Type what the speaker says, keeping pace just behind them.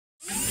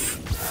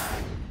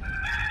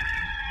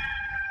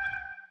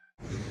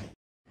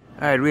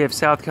All right, we have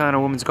South Carolina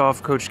women's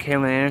golf coach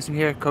Kalen Anderson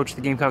here. Coach,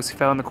 the Gamecocks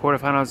fell in the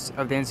quarterfinals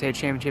of the NCAA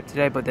championship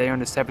today, but they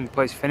earned a 7th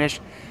place finish.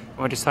 I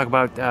want to just talk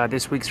about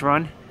this week's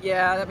run.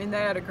 Yeah, I mean, they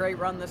had a great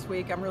run this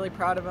week. I'm really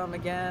proud of them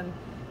again.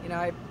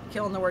 I'm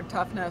killing the word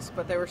toughness,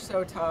 but they were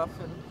so tough,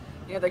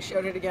 and they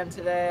showed it again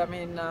today. I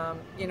mean,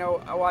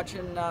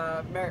 watching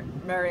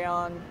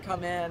Marion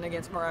come in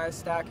against Mariah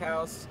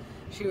Stackhouse,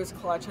 she was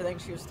clutch. I think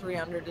she was 3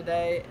 under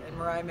today, and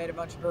Mariah made a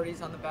bunch of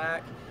birdies on the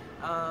back.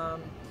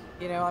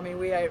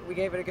 We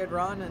gave it a good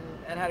run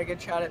and had a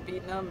good shot at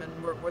beating them,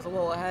 and was a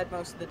little ahead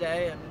most of the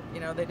day, and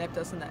they nipped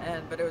us in the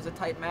end. But it was a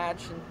tight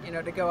match,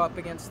 and to go up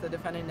against the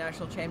defending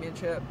national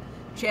championship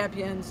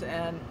champions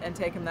and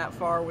take them that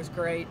far was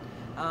great.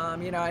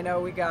 I know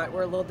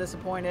we're a little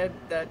disappointed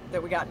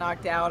that we got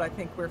knocked out. I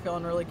think we're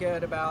feeling really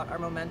good about our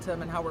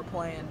momentum and how we're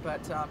playing,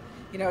 but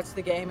it's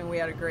the game, and we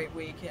had a great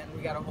week, and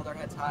we got to hold our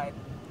heads high.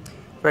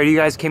 Right, you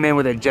guys came in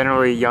with a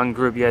generally young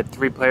group. You had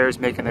 3 players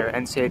making their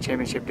NCAA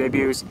championship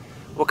debuts.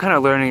 What kind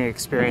of learning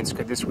experience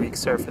could this week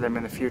serve for them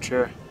in the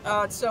future?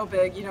 It's so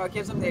big. It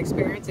gives them the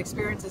experience.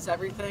 Experience is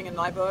everything in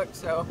my book.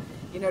 So,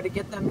 to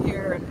get them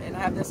here and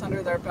have this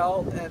under their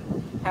belt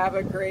and have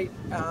a great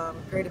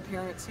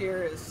appearance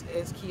here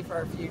is key for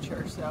our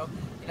future. So,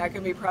 I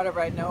can be proud of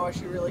Noah.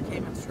 She really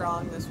came in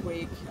strong this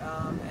week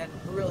and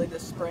really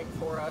this spring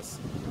for us.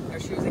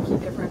 She was a key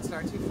difference, and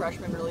our 2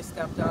 freshmen really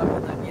stepped up.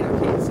 And then,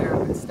 Kate and Sarah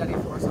have been steady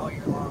for us all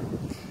year long.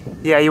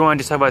 Yeah, you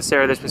wanted to talk about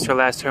Sarah. This was her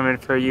last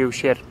tournament for you.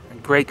 She had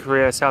great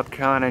career at South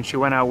Carolina, and she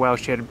went out well.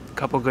 She had a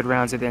couple good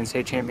rounds at the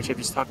NCAA championship.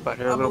 Just talk about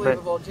her a little bit.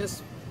 Unbelievable,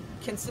 just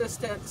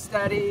consistent,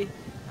 steady,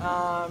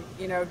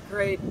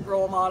 great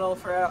role model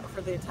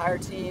for the entire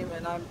team,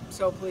 and I'm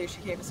so pleased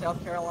she came to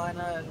South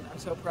Carolina, and I'm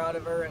so proud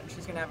of her, and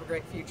she's going to have a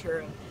great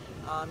future.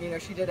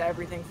 And she did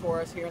everything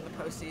for us here in the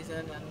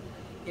postseason,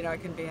 and I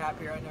couldn't be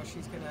happier. I know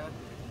she's going to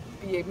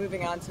be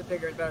moving on to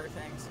bigger and better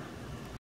things.